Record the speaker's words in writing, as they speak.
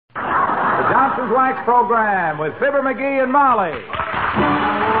Johnson's Wax program with Fibber McGee and Molly.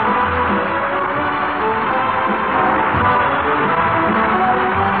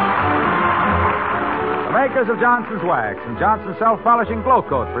 The makers of Johnson's Wax and Johnson's Self-Polishing Glow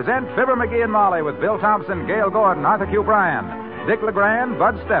Coat present Fibber McGee and Molly with Bill Thompson, Gail Gordon, Arthur Q. Bryan, Dick LeGrand,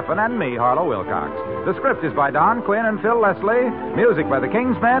 Bud Steffen, and me, Harlow Wilcox. The script is by Don Quinn and Phil Leslie. Music by the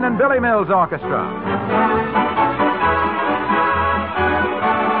King's Men and Billy Mills Orchestra.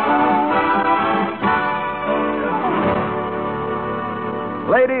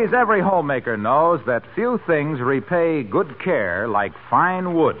 Ladies, every homemaker knows that few things repay good care like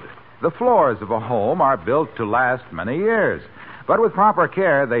fine wood. The floors of a home are built to last many years. But with proper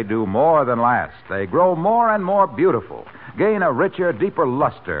care, they do more than last. They grow more and more beautiful, gain a richer, deeper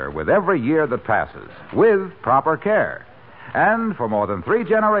luster with every year that passes, with proper care. And for more than 3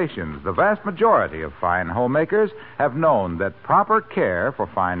 generations, the vast majority of fine homemakers have known that proper care for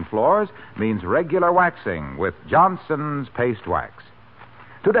fine floors means regular waxing with Johnson's Paste Wax.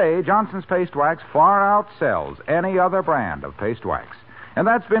 Today, Johnson's Paste Wax far outsells any other brand of paste wax. And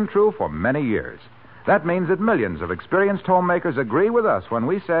that's been true for many years. That means that millions of experienced homemakers agree with us when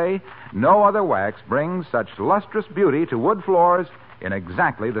we say no other wax brings such lustrous beauty to wood floors in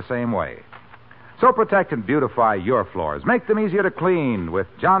exactly the same way. So protect and beautify your floors. Make them easier to clean with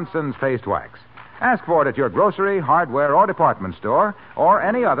Johnson's Paste Wax. Ask for it at your grocery, hardware, or department store, or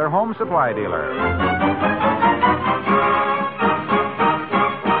any other home supply dealer.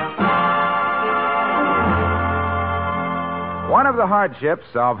 One of the hardships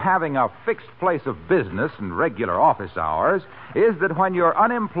of having a fixed place of business and regular office hours is that when your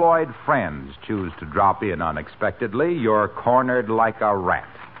unemployed friends choose to drop in unexpectedly, you're cornered like a rat.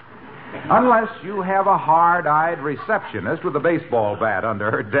 Unless you have a hard-eyed receptionist with a baseball bat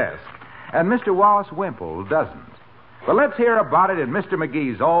under her desk. And Mr. Wallace Wimple doesn't. But let's hear about it in Mr.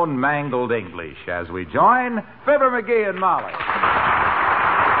 McGee's own mangled English as we join Fibber McGee and Molly.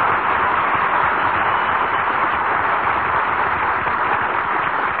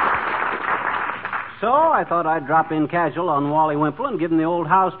 So I thought I'd drop in casual on Wally Wimple and give him the old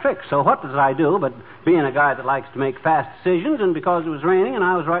house trick. So what did I do but being a guy that likes to make fast decisions, and because it was raining and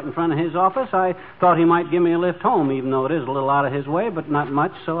I was right in front of his office, I thought he might give me a lift home, even though it is a little out of his way, but not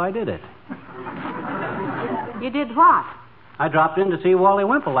much, so I did it. You did what? I dropped in to see Wally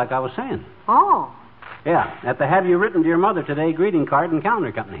Wimple, like I was saying. Oh. Yeah, at the Have You Written to Your Mother Today greeting card and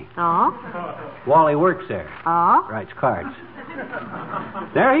counter company. Oh? Wally works there. Oh? Writes cards.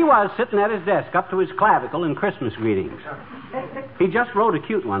 There he was, sitting at his desk, up to his clavicle in Christmas greetings. He just wrote a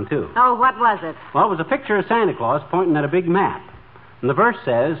cute one, too. Oh, what was it? Well, it was a picture of Santa Claus pointing at a big map. And the verse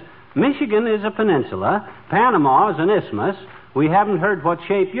says, Michigan is a peninsula, Panama is an isthmus. We haven't heard what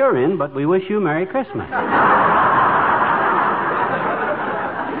shape you're in, but we wish you Merry Christmas.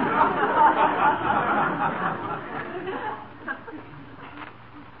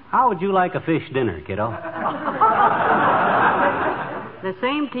 How would you like a fish dinner, kiddo? The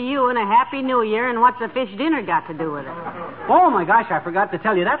same to you, and a Happy New Year, and what's a fish dinner got to do with it? Oh, my gosh, I forgot to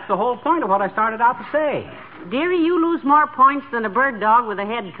tell you. That's the whole point of what I started out to say. Dearie, you lose more points than a bird dog with a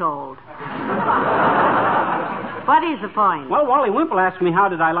head cold. What is the point? Well, Wally Wimple asked me how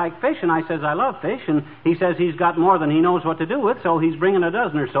did I like fish, and I says I love fish, and he says he's got more than he knows what to do with, so he's bringing a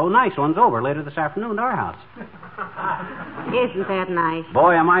dozen or so nice ones over later this afternoon to our house. Isn't that nice?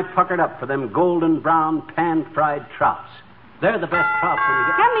 Boy, am I puckered up for them golden brown pan-fried trouts. They're the best trouts when you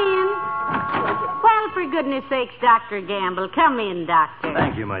get... Come in. Well, for goodness sakes, Dr. Gamble. Come in, Doctor.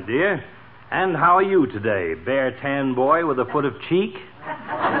 Thank you, my dear. And how are you today, bare tan boy with a foot of cheek?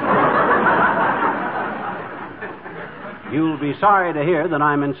 You'll be sorry to hear that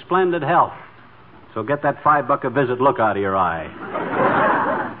I'm in splendid health. So get that $5 a visit look out of your eye.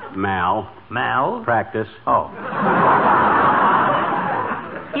 Mal. Mal? Practice. Oh.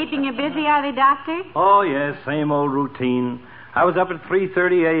 Keeping you busy, are they, Doctor? Oh, yes, same old routine. I was up at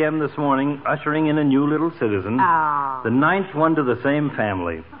 3:30 a.m. this morning, ushering in a new little citizen. Oh. The 9th one to the same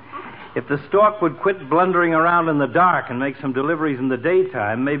family. If the stork would quit blundering around in the dark and make some deliveries in the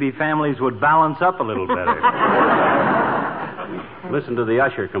daytime, maybe families would balance up a little better. Listen to the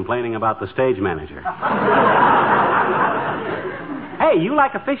usher complaining about the stage manager. Hey, you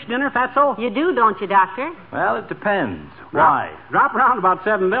like a fish dinner, Fatso? You do, don't you, Doctor? Well, it depends. Why? Drop around about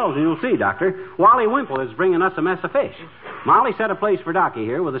 $7 and you'll see, Doctor. Wally Wimple is bringing us a mess of fish. Molly set a place for Docky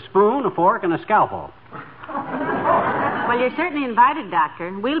here with a spoon, a fork, and a scalpel. Well, you're certainly invited,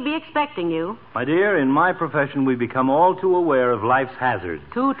 Doctor. We'll be expecting you. My dear, in my profession, we become all too aware of life's hazards.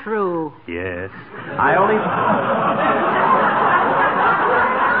 Too true. Yes.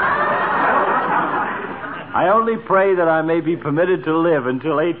 I only pray that I may be permitted to live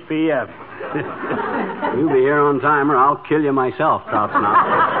until 8 p.m. You be here on time or I'll kill you myself, Trout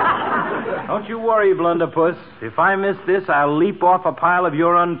Snout. Don't you worry, Blunderpuss. If I miss this, I'll leap off a pile of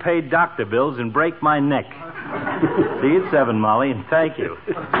your unpaid doctor bills and break my neck. See you at 7, Molly, and thank you.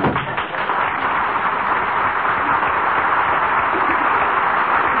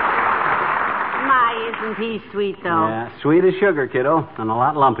 My, isn't he sweet, though? Yeah, sweet as sugar, kiddo, and a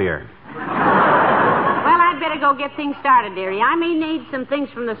lot lumpier. Well, I'd better go get things started, dearie. I may need some things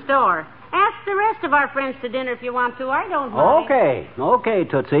from the store. Ask the rest of our friends to dinner if you want to. I don't mind. Okay,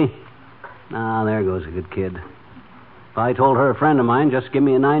 Tootsie. Ah, there goes a good kid. If I told her a friend of mine just give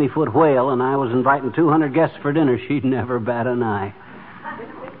me a 90-foot whale and I was inviting 200 guests for dinner, she'd never bat an eye.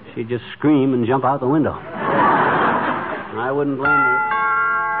 She'd just scream and jump out the window. I wouldn't blame her.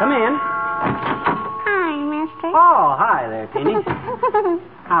 Come in. Hi, mister. Oh, hi there, Teeny.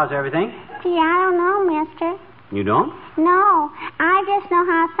 How's everything? Gee, I don't know, mister. You don't? No, I just know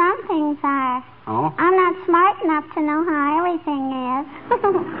how some things are. Oh? I'm not smart enough to know how everything is.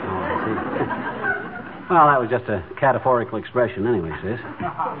 Well, that was just a cataphorical expression anyway, sis.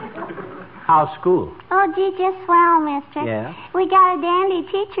 How's school? Oh, gee, just swell, mister. Yeah? We got a dandy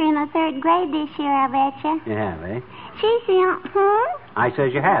teacher in the 3rd grade this year, I betcha. You have, eh? She's the... I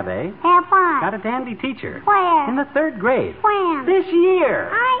says you have, eh? Have what? Got a dandy teacher. Where? In the 3rd grade. When? This year.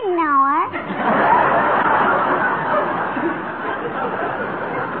 I know her.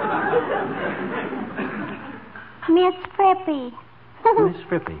 Miss Frippy. Miss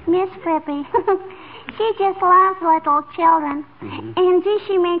Frippy. Miss Frippy. She just loves little children. Mm-hmm. And gee,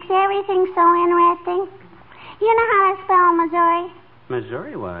 she makes everything so interesting. You know how to spell Missouri?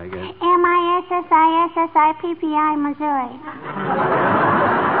 Missouri, why, I guess. Mississippi, Missouri.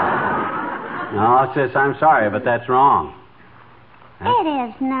 No, sis, I'm sorry, but that's wrong. It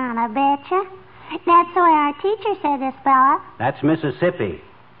is not, I betcha. That's the way our teacher said to spell it. That's Mississippi.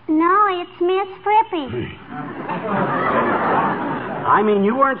 No, it's Miss Frippy. I mean,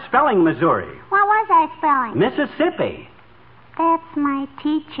 you weren't spelling Missouri. What was I spelling? Mississippi. That's my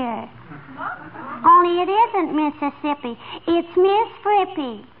teacher. Only it isn't Mississippi. It's Miss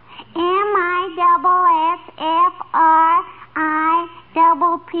Frippy.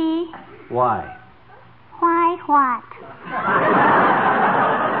 MISSFRIPP. Why? Why what?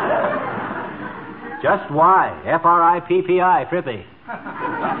 Just why? F-R-I-P-P-I, Frippy.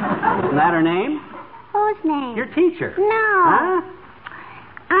 Isn't that her name? Whose name? Your teacher. No. Huh?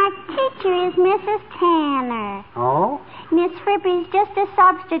 Our teacher is Mrs. Tanner. Oh? Miss Frippy's just a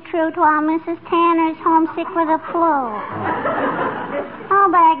substitute while Mrs. Tanner's homesick with a flu. Oh,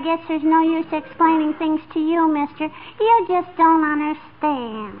 but I guess there's no use explaining things to you, mister. You just don't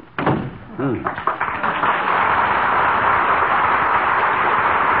understand.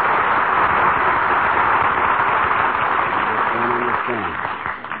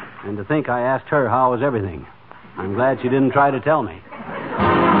 And to think I asked her how was everything. I'm glad she didn't try to tell me.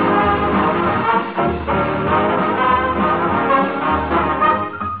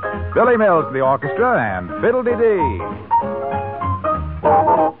 Billy Mills to the orchestra and Fiddle-dee-dee.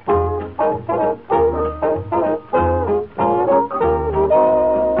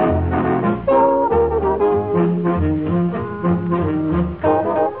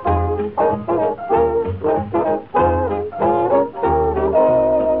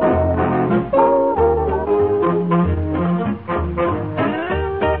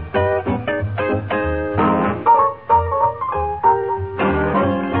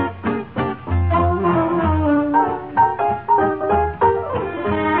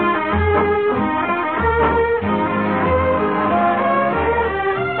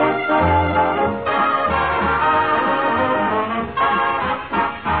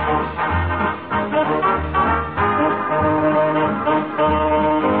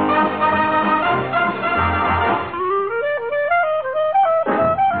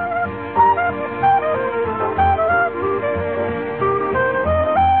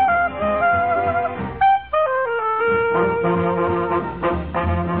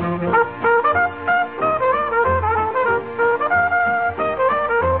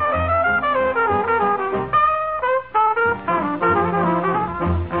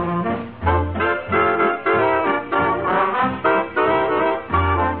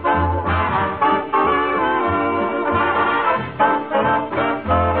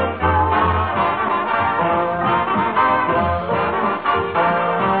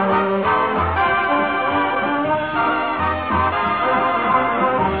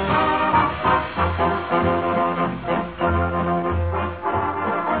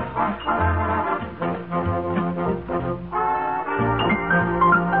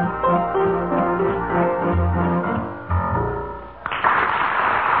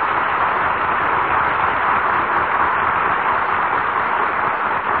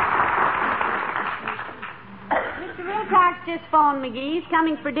 this phone, McGees.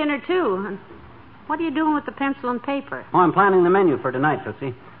 Coming for dinner, too. What are you doing with the pencil and paper? Oh, I'm planning the menu for tonight,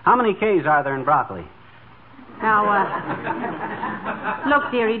 Tootsie. How many K's are there in broccoli? Now,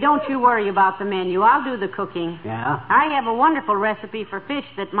 look, dearie, don't you worry about the menu. I'll do the cooking. Yeah? I have a wonderful recipe for fish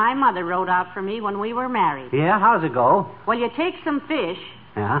that my mother wrote out for me when we were married. Yeah? How's it go? Well, you take some fish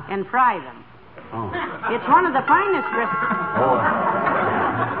Yeah? and fry them. Oh. It's one of the finest recipes. Oh.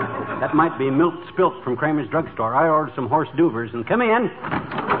 That might be milk spilt from Kramer's drugstore. I ordered some horse duvers, and come in.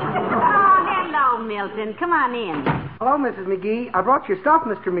 Oh, hello, Milton. Come on in. Hello, Mrs. McGee. I brought your stuff,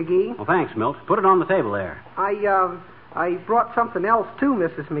 Mr. McGee. Well, thanks, Milt. Put it on the table there. I brought something else, too,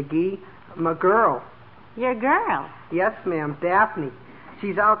 Mrs. McGee. My girl. Your girl? Yes, ma'am, Daphne.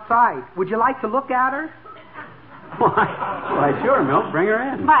 She's outside. Would you like to look at her? Why, sure, Milt. Bring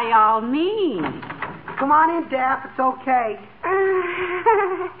her in. By all means. Come on in, Daph. It's okay.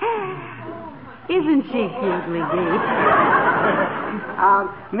 Isn't she cute, McGee?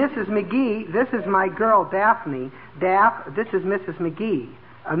 Mrs. McGee, this is my girl, Daphne. Daph, this is Mrs. McGee.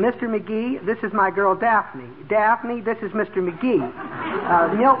 Mr. McGee, this is my girl, Daphne. Daphne, this is Mr.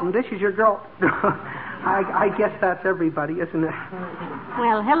 McGee. Milton, this is your girl. I guess that's everybody, isn't it?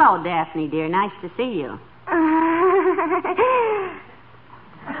 Well, hello, Daphne, dear. Nice to see you.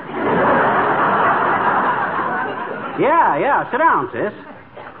 Yeah. Sit down, sis.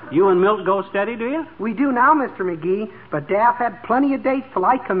 You and Milt go steady, do you? We do now, Mr. McGee, but Daph had plenty of dates till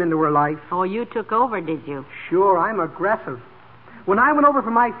I come into her life. Oh, you took over, did you? Sure, I'm aggressive. When I went over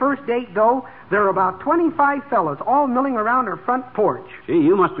for my first date, though, there were about 25 fellas all milling around her front porch. Gee,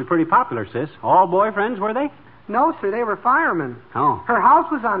 you must be pretty popular, sis. All boyfriends, were they? No, sir, they were firemen. Oh. Her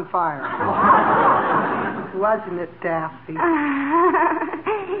house was on fire. Wasn't it, Daphne?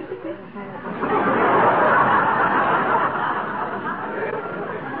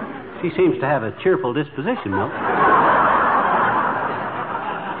 She seems to have a cheerful disposition, Milt.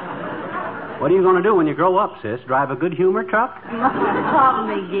 What are you going to do when you grow up, sis? Drive a good humor truck? Oh,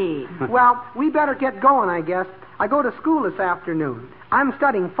 McGee. Well, we better get going, I guess. I go to school this afternoon. I'm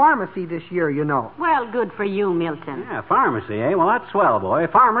studying pharmacy this year, you know. Well, good for you, Milton. Yeah, pharmacy, eh? Well, that's swell, boy.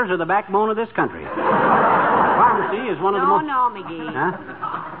 Farmers are the backbone of this country. Pharmacy is one of the most... No, McGee. Huh?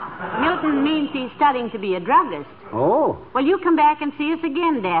 Milton means he's studying to be a druggist. Oh. Well, you come back and see us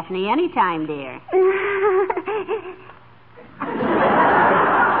again, Daphne, anytime, dear.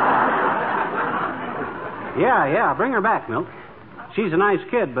 Yeah. Bring her back, Milt. She's a nice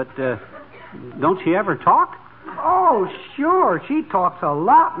kid, but don't she ever talk? Oh, sure. She talks a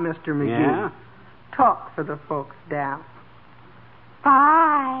lot, Mr. McGee. Yeah? Talk for the folks, Daph.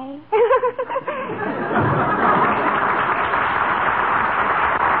 Bye.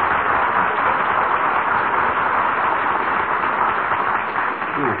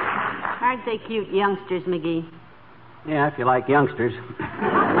 Aren't they cute youngsters, McGee? Yeah, if you like youngsters.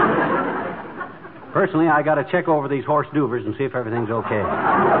 Personally, I got to check over these horse duvers and see if everything's okay.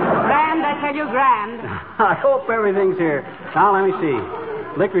 Grand, I tell you, grand. I hope everything's here. Now, let me see.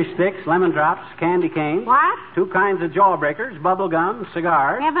 Licorice sticks, lemon drops, candy canes. What? 2 kinds of jawbreakers, bubble gum,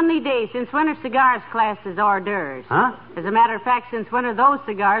 cigars. Heavenly days. Since when are cigars classed as hors d'oeuvres? Huh? As a matter of fact, since when are those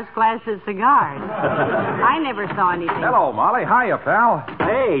cigars classed as cigars? I never saw anything. Hello, Molly. Hiya, pal.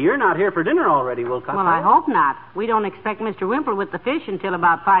 Hey, you're not here for dinner already, Wilcox. Well, I hope not. We don't expect Mr. Wimple with the fish until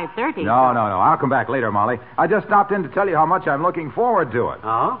about 5:30. No. I'll come back later, Molly. I just stopped in to tell you how much I'm looking forward to it.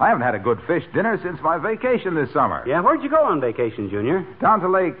 Oh? I haven't had a good fish dinner since my vacation this summer. Yeah, where'd you go on vacation, Junior? Down to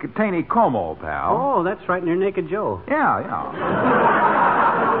Lake Taneycomo, pal. Oh, that's right near Naked Joe. Yeah.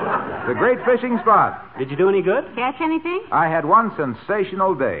 It's a great fishing spot. Did you do any good? Catch anything? I had one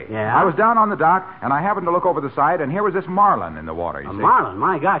sensational day. Yeah? I was down on the dock, and I happened to look over the side, and here was this marlin in the water, you A see. marlin,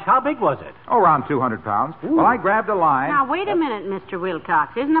 my gosh. How big was it? Oh, around 200 pounds. Ooh. Well, I grabbed a line. Now, wait a minute, Mr.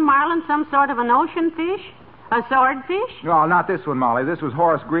 Wilcox. Isn't a marlin some sort of an ocean fish? A swordfish? No, not this one, Molly. This was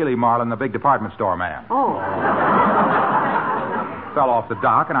Horace Greeley Marlin, the big department store man. Oh. Fell off the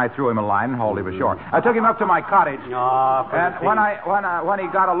dock, and I threw him a line and hauled him ashore. I took him up to my cottage. Oh, And when he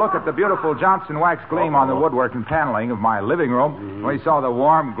got a look at the beautiful Johnson wax gleam on the woodwork and paneling of my living room, when he saw the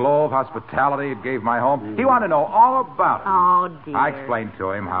warm glow of hospitality it gave my home, he wanted to know all about it. Oh, dear. I explained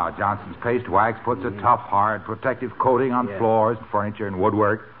to him how Johnson's paste wax puts a tough, hard, protective coating on floors, furniture, and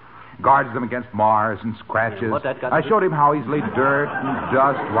woodwork, guards them against mars and scratches. What that got to I do- showed him how easily dirt and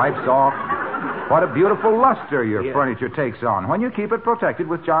dust wipes off. What a beautiful luster your furniture takes on when you keep it protected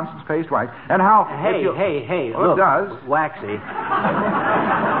with Johnson's paste wax. And how... Hey, Well, look. it does. Waxy.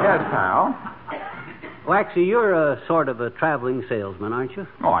 Yes, pal. Waxy, you're a sort of a traveling salesman, aren't you?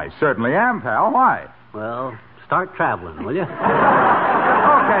 Oh, I certainly am, pal. Why? Well, start traveling, will you? Okay,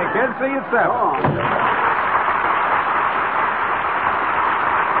 kid. See you at 7.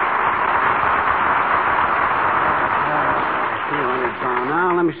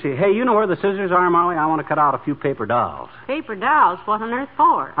 Now, let me see. Hey, you know where the scissors are, Molly? I want to cut out a few paper dolls. Paper dolls? What on earth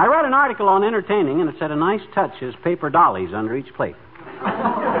for? I read an article on entertaining, and it said a nice touch is paper dollies under each plate.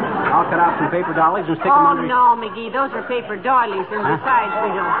 I'll cut out some paper dollies and stick them under each... Oh, no, McGee. Those are paper doilies, and besides, we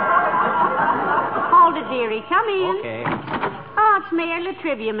don't... Hold it, dearie. Come in. Okay. Oh, it's Mayor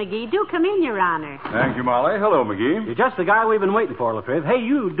Latrivia, McGee. Do come in, Your Honor. Thank you, Molly. Hello, McGee. You're just the guy we've been waiting for, Latriv. Hey,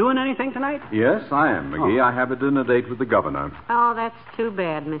 you doing anything tonight? Yes, I am, McGee. I have a dinner date with the governor. Oh, that's too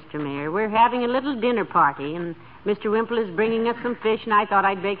bad, Mr. Mayor. We're having a little dinner party, and Mr. Wimple is bringing us some fish, and I thought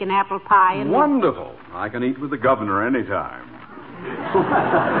I'd bake an apple pie and... Wonderful. I can eat with the governor anytime.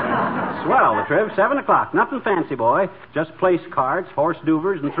 Swell, Latriv. 7 o'clock. Nothing fancy, boy. Just place cards, horse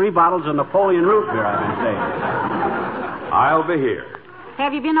duvers, and 3 bottles of Napoleon root beer, I've been saying. I'll be here.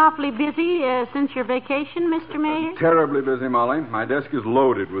 Have you been awfully busy since your vacation, Mr. Mayor? Terribly busy, Molly. My desk is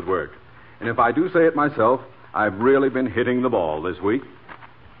loaded with work. And if I do say it myself, I've really been hitting the ball this week.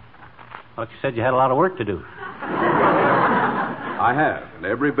 Thought you said you had a lot of work to do. I have, and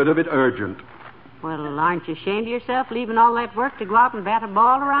every bit of it urgent. Well, aren't you ashamed of yourself leaving all that work to go out and bat a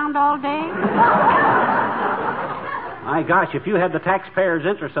ball around all day? My gosh, if you had the taxpayers'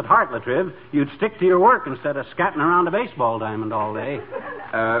 interest at heart, Latriv, you'd stick to your work instead of scatting around a baseball diamond all day.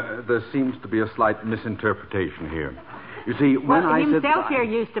 There seems to be a slight misinterpretation here. You see, when I said... himself here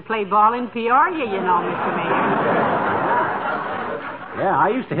used to play ball in Peoria, you know, Mr. Mayor. Yeah, I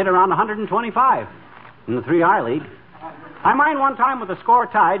used to hit around 125 in the 3I League. I mind one time with the score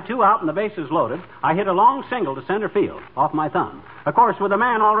tied, 2 out and the bases loaded, I hit a long single to center field off my thumb. Of course, with a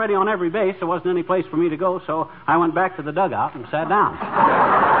man already on every base, there wasn't any place for me to go, so I went back to the dugout and sat down.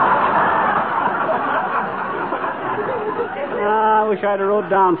 I wish I'd have wrote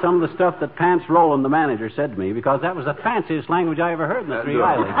down some of the stuff that Pants Roland, the manager, said to me, because that was the fanciest language I ever heard in the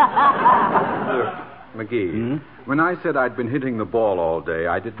 3I League. Look, McGee, when I said I'd been hitting the ball all day,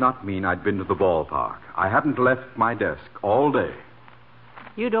 I did not mean I'd been to the ballpark. I haven't left my desk all day.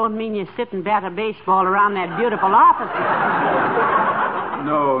 You don't mean you sit and bat a baseball around that beautiful office?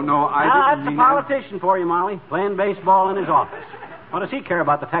 No, I didn't mean... That's a politician for you, Molly, playing baseball in his office. What does he care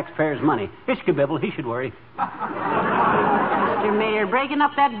about the taxpayers' money? Ishkabibble, he should worry. Mr. Mayor, breaking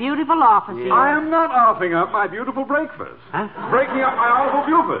up that beautiful office here. I am not offing up my beautiful breakfast. Huh? Breaking up my awful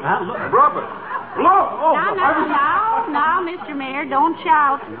Buford. Brother. Now, Mr. Mayor, don't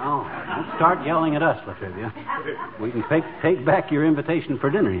shout. No, don't start yelling at us, Latrivia. We can take back your invitation for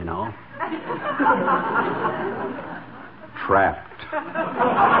dinner, you know. Trapped.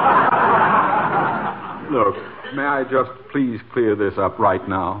 Look, may I just please clear this up right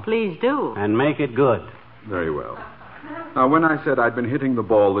now? Please do. And make it good. Very well. Now, when I said I'd been hitting the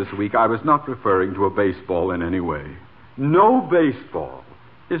ball this week, I was not referring to a baseball in any way. No baseball.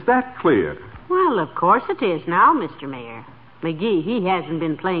 Is that clear? Well, of course it is now, Mr. Mayor. McGee, he hasn't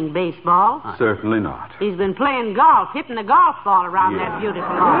been playing baseball. Certainly not. He's been playing golf, hitting a golf ball around that beautiful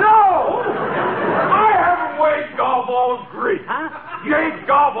office. No! I haven't weighed golf all week. Huh? Gave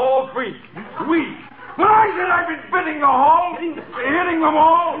golf all week. When I said I've been hitting the hole, hitting them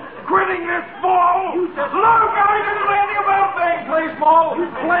all, quitting this ball. Look, I didn't say anything about playing play small,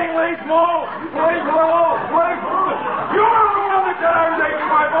 playing lay small, play small, play small. You're the one that said I was taking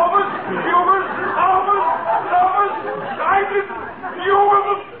my offers. I didn't. You were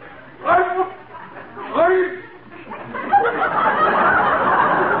the...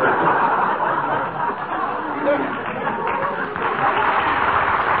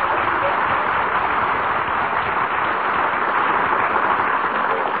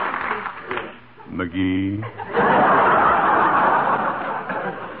 McGee.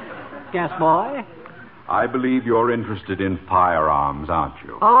 Yes, boy? I believe you're interested in firearms, aren't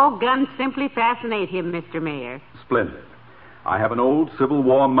you? Oh, guns simply fascinate him, Mr. Mayor. Splendid. I have an old Civil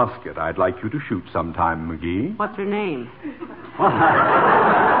War musket I'd like you to shoot sometime, McGee. What's her name? Oh,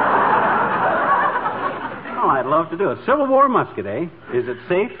 I'd love to do it. Civil War musket, eh? Is it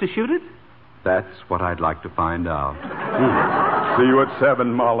safe to shoot it? That's what I'd like to find out. See you at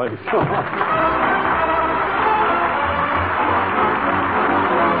 7, Molly.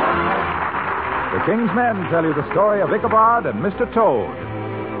 The King's Men tell you the story of Ichabod and Mr. Toad.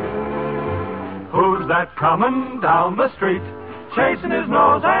 Who's that coming down the street, chasing his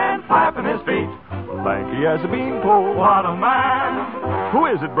nose and flapping his feet? Lanky as a beanpole. What a man!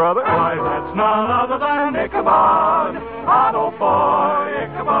 Who is it, brother? Why, that's none other than Ichabod, an old boy,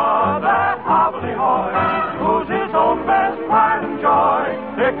 Ichabod, that hobbledehoy, who's his own best pride and joy.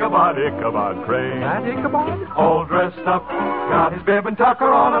 Ichabod, Ichabod, Crane. That Ichabod? All dressed up, got his bib and tucker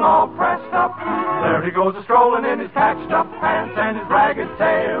on and all pressed up. There he goes a-strolling in his patched up pants and his ragged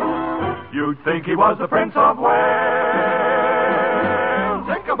tail. You'd think he was the Prince of Wales.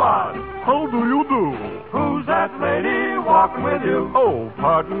 do. Oh,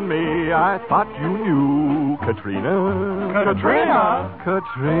 pardon me, I thought you knew Katrina.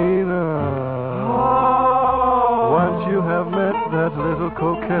 Katrina. Oh. Once you have met that little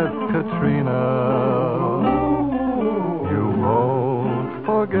coquette Katrina, you won't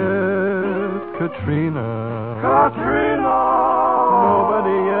forget Katrina.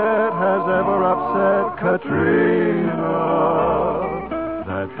 Nobody yet has ever upset Katrina.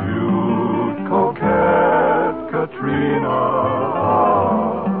 That cute coquette Katrina.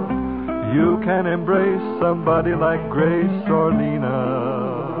 You can embrace somebody like Grace or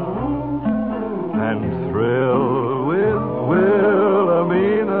Lena and thrill with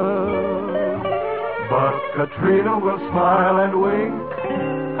Wilhelmina. But Katrina will smile and wink,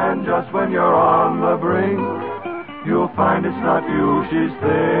 and just when you're on the brink, you'll find it's not you she's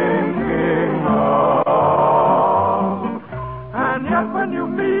thinking of. And yet when you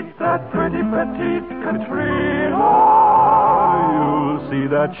meet that pretty petite Katrina, you'll see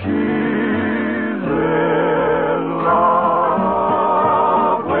that she's in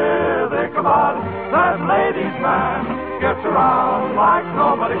love with Ichabod. That ladies' man gets around like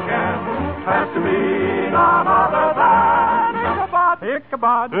nobody can. Has to be none other than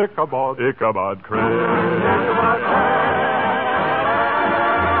Ichabod. Ichabod Crane. Ichabod Crane.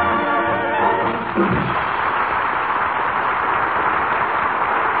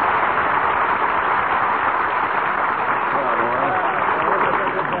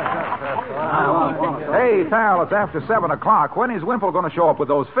 Hey, pal, it's after 7 o'clock. When is Wimple going to show up with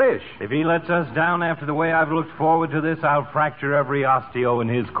those fish? If he lets us down after the way I've looked forward to this, I'll fracture every osteo in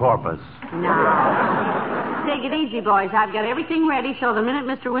his corpus. Now, take it easy, boys. I've got everything ready, so the minute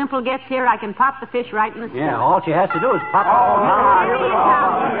Mr. Wimple gets here, I can pop the fish right in the stomach. Yeah, all she has to do is pop it.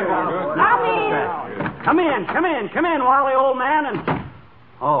 Come in, Wally, old man, and...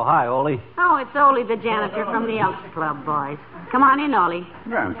 Oh, hi, Ole. Oh, it's Ole, the janitor from the Elks Club, boys. Come on in, Ole.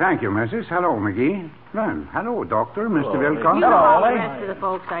 Well, thank you, Mrs. Hello, McGee. Well, hello, Doctor, Mr. Wilcox. You know all the rest of the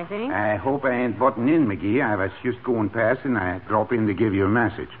folks, I think. I hope I ain't butting in, McGee. I was just going past and I drop in to give you a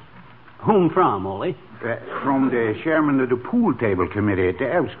message. Whom from, Ole? From the chairman of the pool table committee at the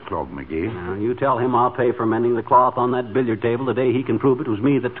Elks Club, McGee. Now, you tell him I'll pay for mending the cloth on that billiard table the day he can prove it was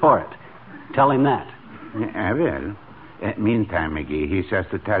me that tore it. Tell him that. Well, meantime, McGee, he says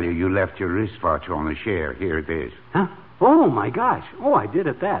to tell you left your wristwatch on the chair. Here it is. Huh? Oh, my gosh. Oh, I did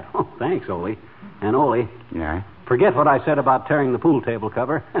at that. Oh, thanks, Ole. And, Ole. Yeah? Forget what I said about tearing the pool table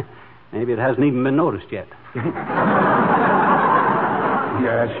cover. Maybe it hasn't even been noticed yet. Yeah,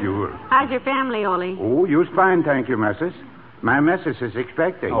 sure. How's your family, Ole? Oh, you's fine, thank you, Mrs. My missus is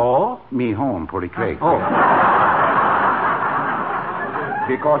expecting. Oh? Me home pretty quick. Oh.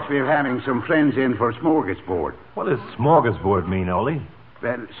 Because we're having some friends in for smorgasbord. What does smorgasbord mean, Ole?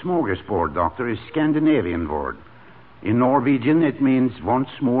 Well, smorgasbord, Doctor, is Scandinavian word. In Norwegian, it means once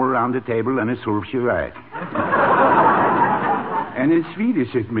more around the table and it serves you right. And in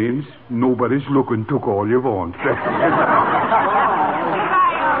Swedish, it means nobody's looking, took all you want.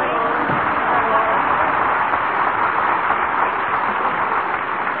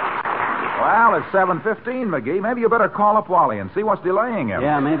 Well, it's 7:15, McGee. Maybe you better call up Wally and see what's delaying him.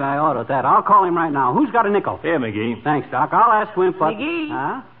 Yeah, maybe I ought to that. I'll call him right now. Who's got a nickel? Here, McGee. Thanks, Doc. I'll ask Wimp. McGee?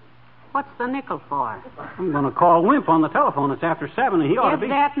 Huh? What's the nickel for? I'm going to call Wimp on the telephone. It's after 7, and he ought to be...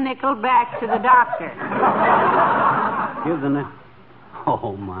 Give that nickel back to the doctor. Give the nickel...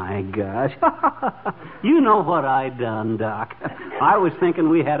 Oh, my gosh. You know what I done, Doc. I was thinking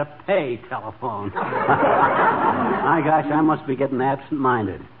we had a pay telephone. My gosh, I must be getting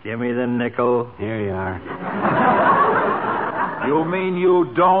absent-minded. Give me the nickel. Here you are. You mean you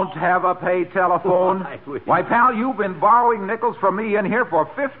don't have a pay telephone? Why, pal, you've been borrowing nickels from me in here for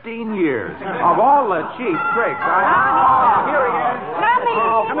 15 years. Of all the cheap tricks, here he is.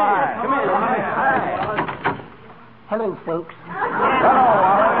 Come in. Hello, folks. Hello,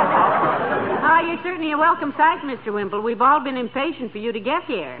 Wally. You're certainly a welcome sight, Mr. Wimple. We've all been impatient for you to get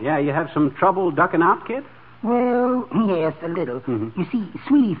here. Yeah, you have some trouble ducking out, kid? Well, yes, a little. Mm-hmm. You see,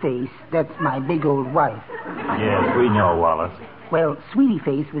 Sweetie Face, that's my big old wife. Yes, we know, Wallace. Well, Sweetie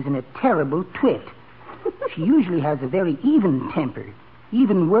Face was in a terrible twit. She usually has a very even temper,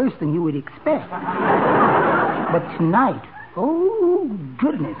 even worse than you would expect. But tonight, oh,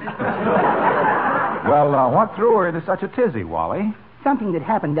 goodness. Well, what threw her into such a tizzy, Wally? Something that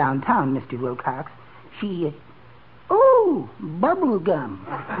happened downtown, Mr. Wilcox. She, oh, bubble gum.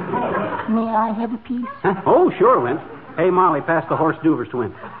 May I have a piece? Huh? Oh, sure, Wimp. Hey, Molly, pass the horse duvers to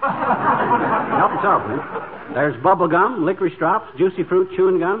Wimp. Help yourself, Wimp. There's bubble gum, licorice drops, juicy fruit,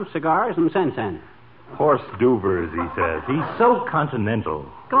 chewing gum, cigars, and sen-sen. Horse duvers, he says. He's so continental.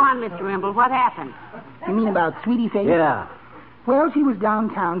 Go on, Mr. Wimple. What happened? You mean about Sweetie Face? Yeah. Well, she was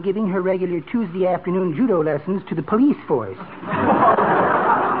downtown giving her regular Tuesday afternoon judo lessons to the police force.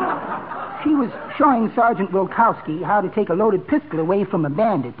 She was showing Sergeant Wilkowski how to take a loaded pistol away from a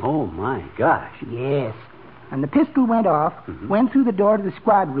bandit. Oh, my gosh. Yes. And the pistol went off, went through the door to the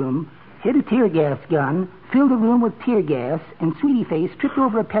squad room, hit a tear gas gun, filled the room with tear gas, and Sweetie Face tripped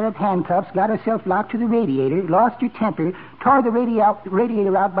over a pair of handcuffs, got herself locked to the radiator, lost her temper, tore the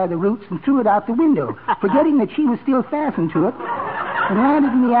radiator out by the roots, and threw it out the window, forgetting that she was still fastened to it, and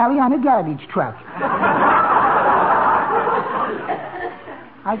landed in the alley on a garbage truck.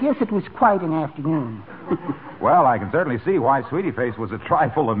 I guess it was quite an afternoon. Well, I can certainly see why Sweetie Face was a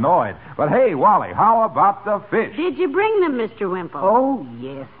trifle annoyed. But hey, Wally, how about the fish? Did you bring them, Mr. Wimple? Oh,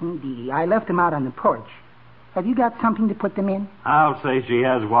 yes, indeed. I left them out on the porch. Have you got something to put them in? I'll say she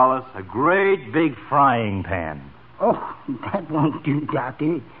has, Wallace. A great big frying pan. Oh, that won't do,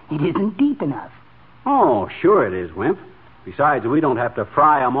 Doctor. It isn't deep enough. Oh, sure it is, Wimp. Besides, we don't have to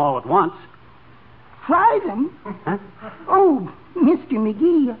fry them all at once. Fry them? Huh? Oh, Mr.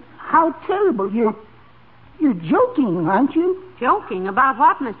 McGee, how terrible. You're joking, aren't you? Joking? About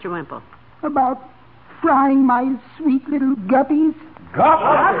what, Mr. Wimple? About frying my sweet little guppies?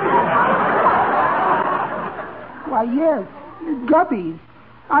 Guppies? Why, yes, guppies.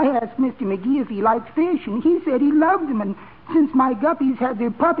 I asked Mr. McGee if he liked fish, and he said he loved them, and since my guppies had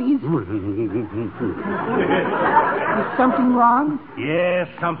their puppies... Is something wrong? Yes,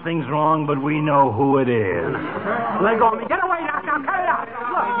 something's wrong, but we know who it is. Let go of me. Get away now. Cut it out.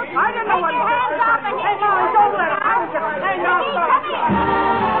 Look, I didn't know what... Take your hands off and Hey, Molly, don't let him. Hang on.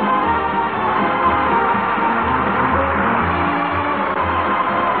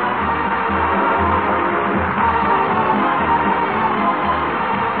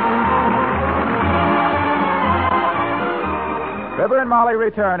 Fibber and Molly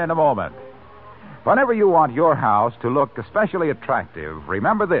return in a moment. Whenever you want your house to look especially attractive,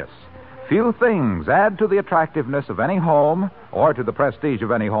 remember this. Few things add to the attractiveness of any home or to the prestige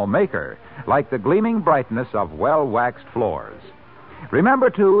of any homemaker like the gleaming brightness of well-waxed floors. Remember,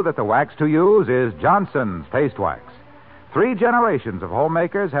 too, that the wax to use is Johnson's Paste Wax. 3 generations of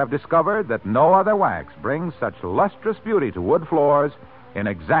homemakers have discovered that no other wax brings such lustrous beauty to wood floors in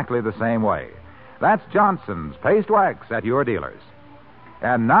exactly the same way. That's Johnson's Paste Wax at your dealers.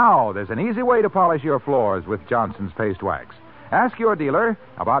 And now there's an easy way to polish your floors with Johnson's Paste Wax. Ask your dealer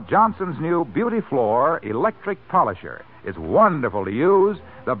about Johnson's new Beauty Floor Electric Polisher. It's wonderful to use.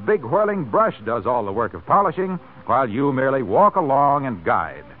 The big whirling brush does all the work of polishing, while you merely walk along and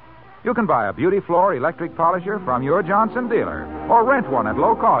guide. You can buy a Beauty Floor Electric Polisher from your Johnson dealer, or rent one at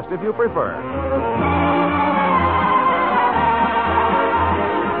low cost if you prefer.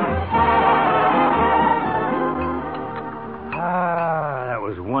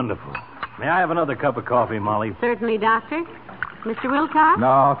 Wonderful. May I have another cup of coffee, Molly? Certainly, Doctor. Mr. Wilcox?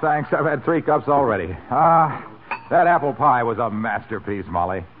 No, thanks. I've had 3 cups already. That apple pie was a masterpiece,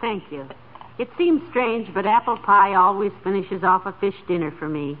 Molly. Thank you. It seems strange, but apple pie always finishes off a fish dinner for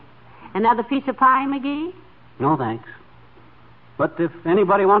me. Another piece of pie, McGee? No, thanks. But if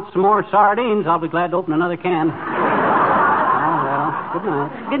anybody wants some more sardines, I'll be glad to open another can. Oh, well, good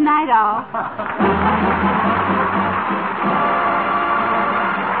night. Good night, all.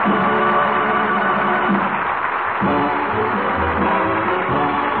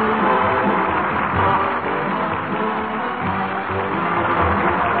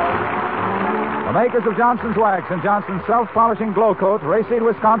 The makers of Johnson's Wax and Johnson's Self-Polishing Glow Coat, Racine,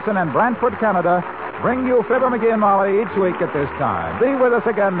 Wisconsin, and Brantford, Canada, bring you Fibber McGee and Molly each week at this time. Be with us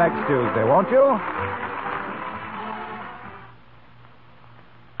again next Tuesday, won't you?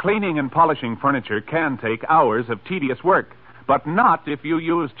 Cleaning and polishing furniture can take hours of tedious work, but not if you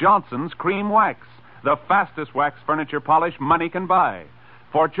use Johnson's Cream Wax, the fastest wax furniture polish money can buy.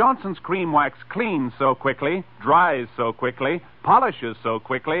 For Johnson's Cream Wax cleans so quickly, dries so quickly, polishes so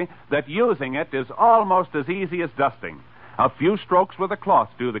quickly, that using it is almost as easy as dusting. A few strokes with a cloth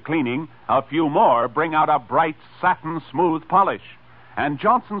do the cleaning. A few more bring out a bright, satin, smooth polish. And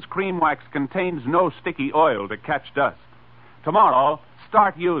Johnson's Cream Wax contains no sticky oil to catch dust. Tomorrow,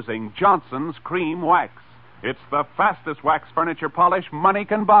 start using Johnson's Cream Wax. It's the fastest wax furniture polish money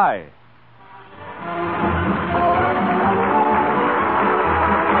can buy.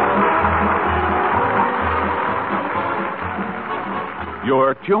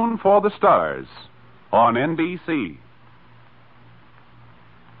 You're tuned for the stars on NBC.